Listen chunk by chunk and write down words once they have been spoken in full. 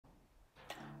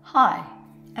Hi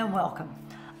and welcome.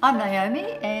 I'm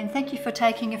Naomi and thank you for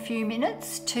taking a few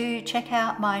minutes to check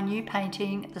out my new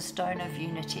painting, The Stone of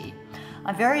Unity.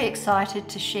 I'm very excited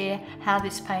to share how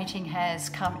this painting has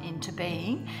come into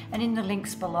being, and in the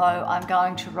links below I'm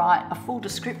going to write a full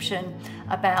description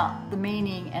about the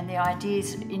meaning and the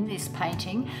ideas in this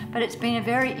painting. But it's been a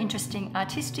very interesting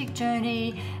artistic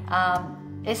journey,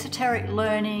 esoteric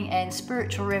learning and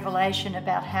spiritual revelation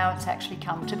about how it's actually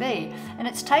come to be. And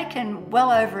it's taken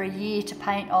well over a year to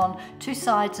paint on two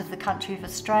sides of the country of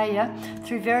Australia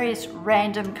through various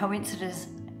random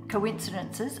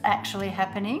coincidences actually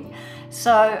happening.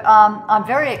 So I'm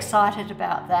very excited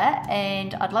about that,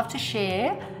 and I'd love to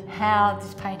share how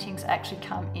these paintings actually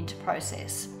come into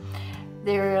process.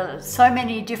 There are so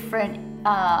many different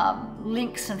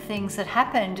links and things that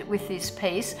happened with this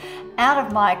piece out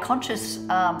of my conscious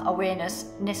awareness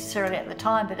necessarily at the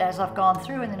time, but as I've gone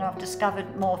through and then I've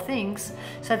discovered more things,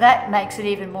 so that makes it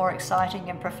even more exciting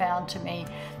and profound to me,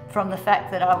 from the fact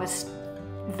that I was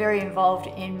very involved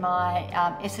in my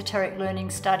esoteric learning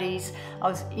studies. I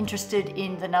was interested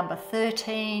in the number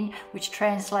 13, which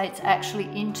translates actually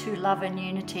into love and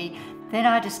unity. Then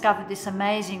I discovered this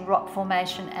amazing rock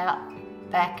formation out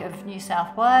back of New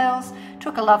South Wales,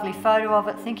 took a lovely photo of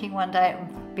it thinking one day it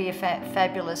would be a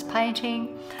fabulous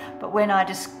painting. But when I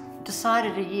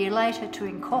decided a year later to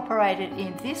incorporate it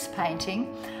in this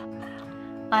painting,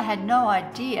 I had no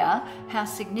idea how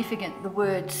significant the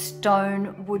word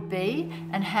stone would be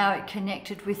and how it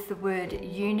connected with the word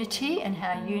unity, and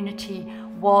how unity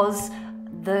was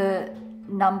the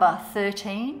number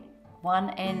 13, 1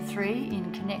 and 3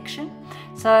 in connection.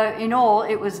 So in all,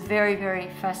 it was very,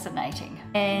 very fascinating.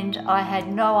 And I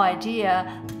had no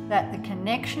idea that the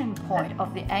connection point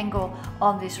of the angle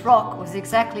on this rock was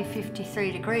exactly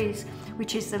 53 degrees,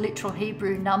 which is the literal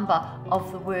Hebrew number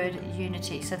of the word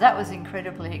unity. So that was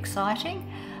incredibly exciting.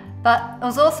 But it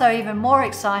was also even more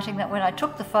exciting that when I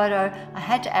took the photo, I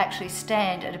had to actually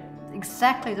stand at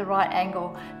exactly the right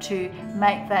angle to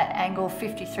make that angle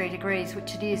 53 degrees,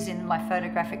 which it is in my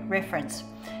photographic reference.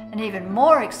 And even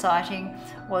more exciting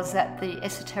was that the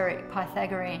esoteric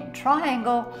Pythagorean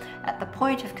triangle, at the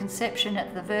point of conception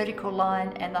at the vertical line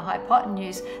and the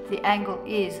hypotenuse, the angle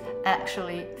is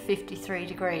actually 53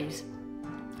 degrees.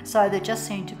 So there just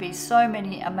seemed to be so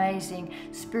many amazing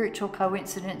spiritual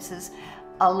coincidences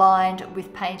aligned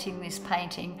with painting this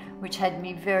painting, which had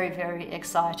me very, very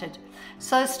excited.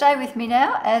 So stay with me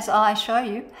now as I show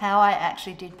you how I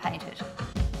actually did paint it.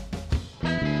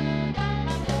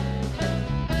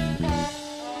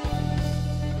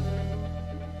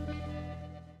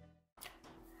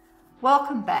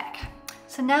 Welcome back.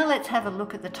 So now let's have a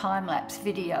look at the time-lapse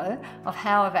video of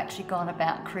how I've actually gone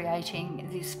about creating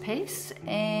this piece,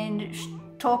 and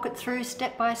talk it through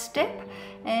step by step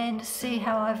and see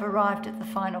how I've arrived at the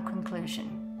final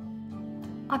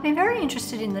conclusion. I've been very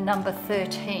interested in the number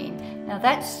 13. Now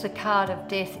that's the card of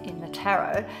death in the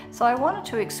tarot, so I wanted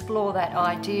to explore that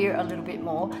idea a little bit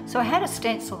more. So I had a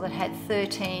stencil that had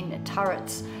 13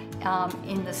 turrets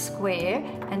in the square,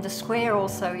 and the square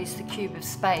also is the cube of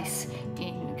space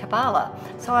in Kabbalah.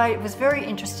 So I was very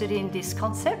interested in this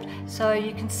concept. So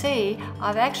you can see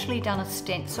I've actually done a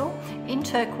stencil in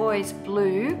turquoise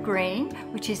blue green,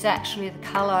 which is actually the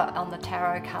colour on the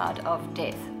tarot card of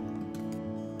death.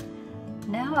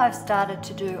 Now I've started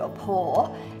to do a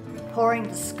pouring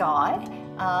the sky,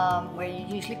 where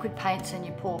you use liquid paints and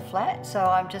you pour flat. So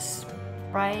I'm just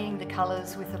spraying the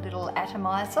colours with a little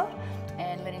atomizer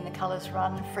and letting the colours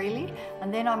run freely.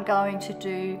 And then I'm going to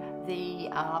do the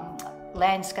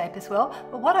landscape as well.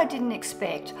 But what I didn't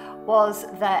expect was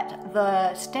that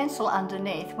the stencil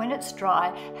underneath, when it's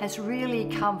dry, has really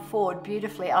come forward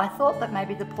beautifully. I thought that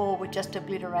maybe the pour would just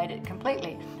obliterate it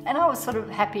completely, and I was sort of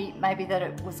happy maybe that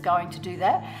it was going to do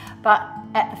that. But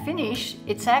at the finish,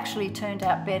 it's actually turned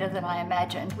out better than I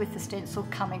imagined, with the stencil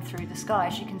coming through the sky.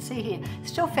 As you can see here,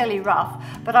 still fairly rough,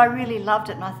 but I really loved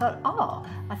it, and I thought, oh,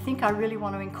 I think I really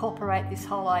want to incorporate this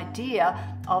whole idea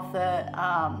of the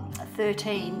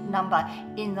 13 number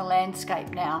in the landscape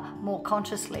now more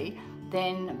consciously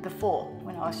than before,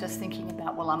 when I was just thinking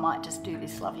about, well, I might just do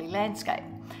this lovely landscape.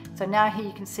 So now here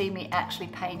you can see me actually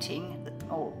painting,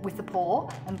 or with the pour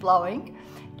and blowing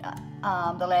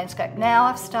the landscape. Now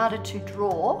I've started to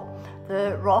draw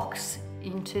the rocks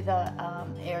into the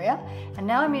area, and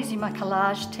now I'm using my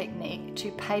collage technique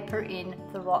to paper in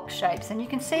the rock shapes. And you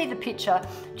can see the picture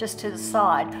just to the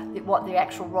side, what the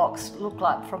actual rocks look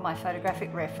like from my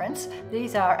photographic reference.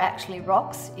 These are actually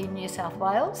rocks in New South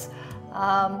Wales.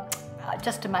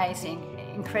 Just amazing,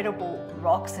 incredible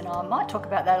rocks, and I might talk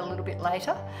about that a little bit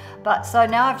later. But so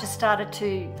now I've just started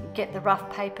to get the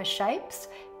rough paper shapes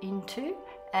into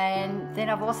And then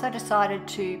I've also decided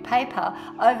to paper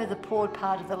over the poured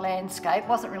part of the landscape.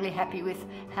 Wasn't really happy with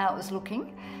how it was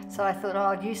looking, so I thought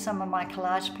I'd use some of my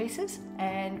collage pieces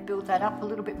and build that up a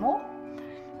little bit more.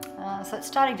 So it's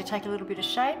starting to take a little bit of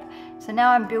shape. So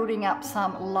now I'm building up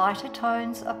some lighter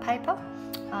tones of paper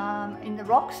in the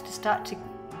rocks to start to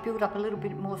build up a little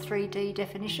bit more 3D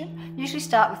definition. Usually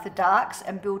start with the darks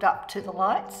and build up to the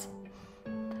lights,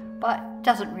 but it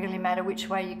doesn't really matter which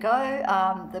way you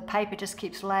go. The paper just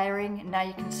keeps layering, and now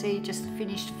you can see just the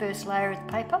finished first layer of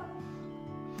the paper.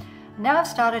 Now I've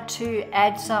started to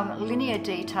add some linear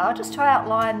detail just to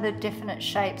outline the definite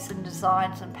shapes and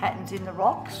designs and patterns in the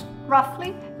rocks,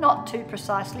 roughly, not too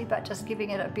precisely, but just giving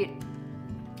it a bit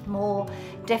more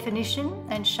definition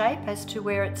and shape as to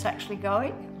where it's actually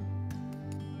going.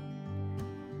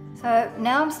 So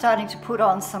now I'm starting to put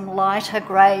on some lighter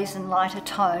greys and lighter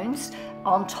tones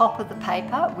on top of the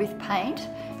paper with paint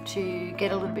to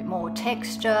get a little bit more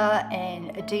texture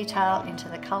and detail into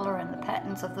the colour and the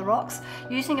patterns of the rocks,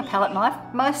 using a palette knife.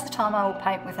 Most of the time I will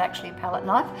paint with actually a palette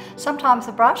knife, sometimes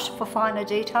a brush for finer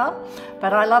detail,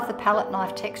 but I love the palette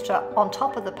knife texture on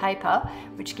top of the paper,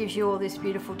 which gives you all this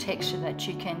beautiful texture that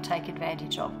you can take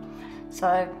advantage of.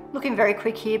 So looking very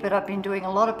quick here, but I've been doing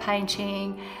a lot of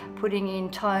painting, putting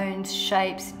in tones,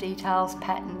 shapes, details,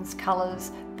 patterns,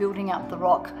 colours, building up the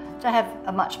rock to have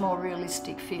a much more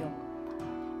realistic feel.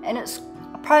 And it's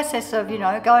a process of, you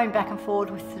know, going back and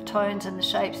forward with the tones and the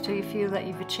shapes till you feel that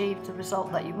you've achieved the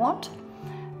result that you want.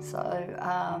 So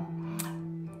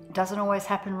it doesn't always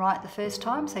happen right the first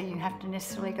time, so you have to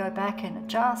necessarily go back and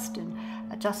adjust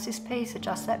this piece,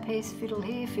 adjust that piece, fiddle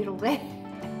here, fiddle there.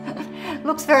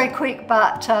 Looks very quick,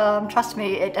 but trust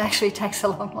me, it actually takes a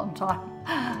long time.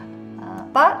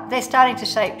 But they're starting to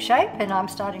shape, and I'm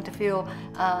starting to feel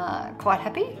quite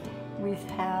happy with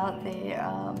how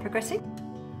they're progressing.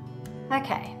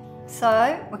 Okay,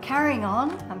 so we're carrying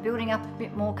on. I'm building up a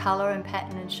bit more colour and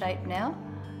pattern and shape now.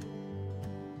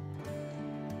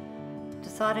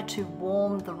 Decided to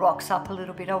warm the rocks up a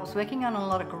little bit. I was working on a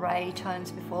lot of grey tones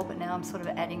before, but now I'm sort of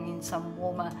adding in some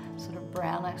warmer, sort of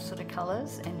browner sort of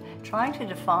colours and trying to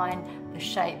define the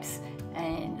shapes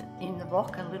and in the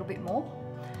rock a little bit more.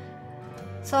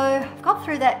 So I've got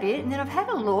through that bit, and then I've had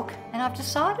a look, and I've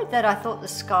decided that I thought the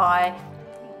sky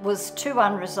was too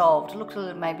unresolved. It looked a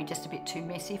little, maybe just a bit too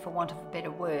messy, for want of a better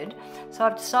word. So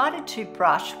I've decided to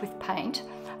brush with paint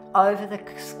over the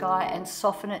sky and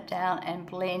soften it down and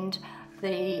blend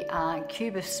the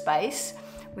cube of space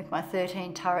with my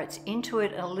 13 turrets into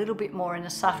it a little bit more in a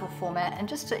subtle format, and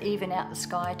just to even out the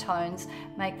sky tones,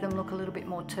 make them look a little bit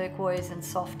more turquoise and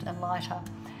soft and lighter.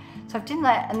 So I've done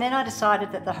that, and then I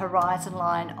decided that the horizon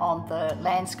line on the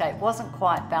landscape wasn't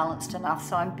quite balanced enough,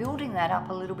 so I'm building that up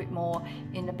a little bit more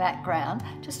in the background,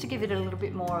 just to give it a little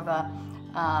bit more of a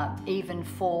even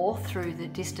fall through the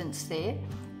distance there,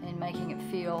 and making it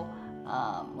feel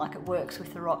like it works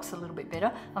with the rocks a little bit better.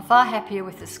 I'm far happier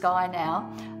with the sky now.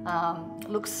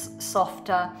 Looks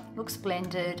softer, looks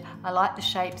blended. I like the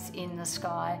shapes in the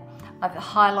sky. I've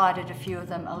highlighted a few of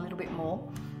them a little bit more.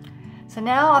 So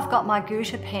now I've got my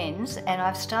Gouache pens, and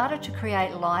I've started to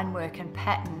create line work and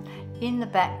pattern in the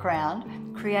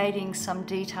background, creating some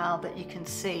detail that you can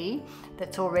see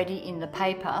that's already in the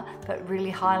paper, but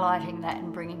really highlighting that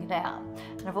and bringing it out.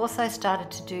 And I've also started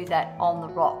to do that on the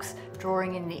rocks,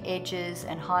 drawing in the edges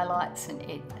and highlights and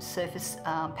surface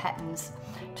patterns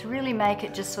to really make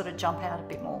it just sort of jump out a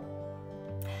bit more.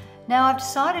 Now I've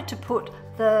decided to put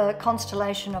the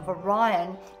constellation of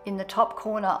Orion in the top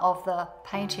corner of the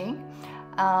painting.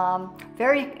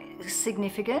 Very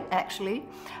significant actually.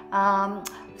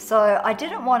 So I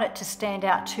didn't want it to stand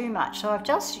out too much, so I've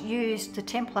just used the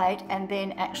template and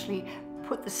then actually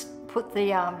put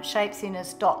the shapes in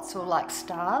as dots or like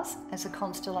stars as a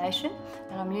constellation,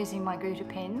 and I'm using my Gouache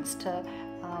pens to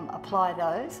apply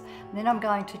those. And then I'm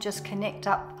going to just connect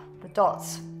up the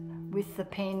dots with the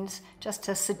pens just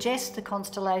to suggest the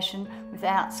constellation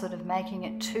without sort of making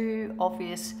it too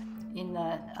obvious in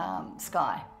the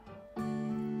sky. So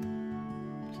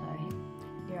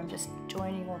here I'm just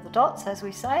joining all the dots, as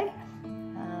we say,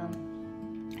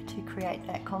 to create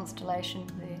that constellation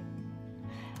there.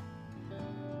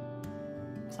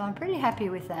 So I'm pretty happy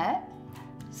with that.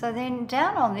 So then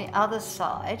down on the other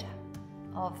side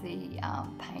of the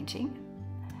painting,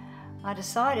 I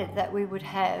decided that we would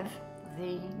have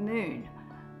the moon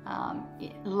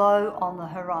low on the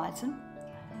horizon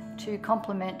to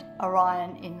complement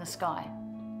Orion in the sky.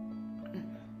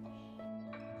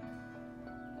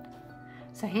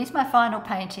 So here's my final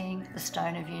painting, the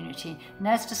Stone of Unity. And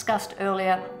as discussed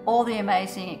earlier, all the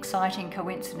amazing, exciting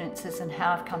coincidences and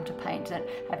how I've come to paint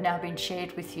it have now been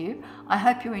shared with you. I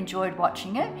hope you enjoyed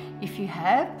watching it. If you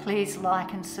have, please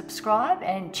like and subscribe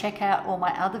and check out all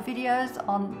my other videos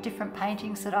on different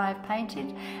paintings that I have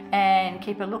painted, and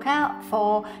keep a lookout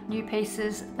for new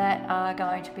pieces that are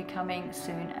going to be coming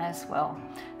soon as well.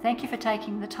 Thank you for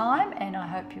taking the time, and I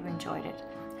hope you enjoyed it.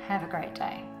 Have a great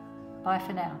day. Bye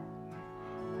for now.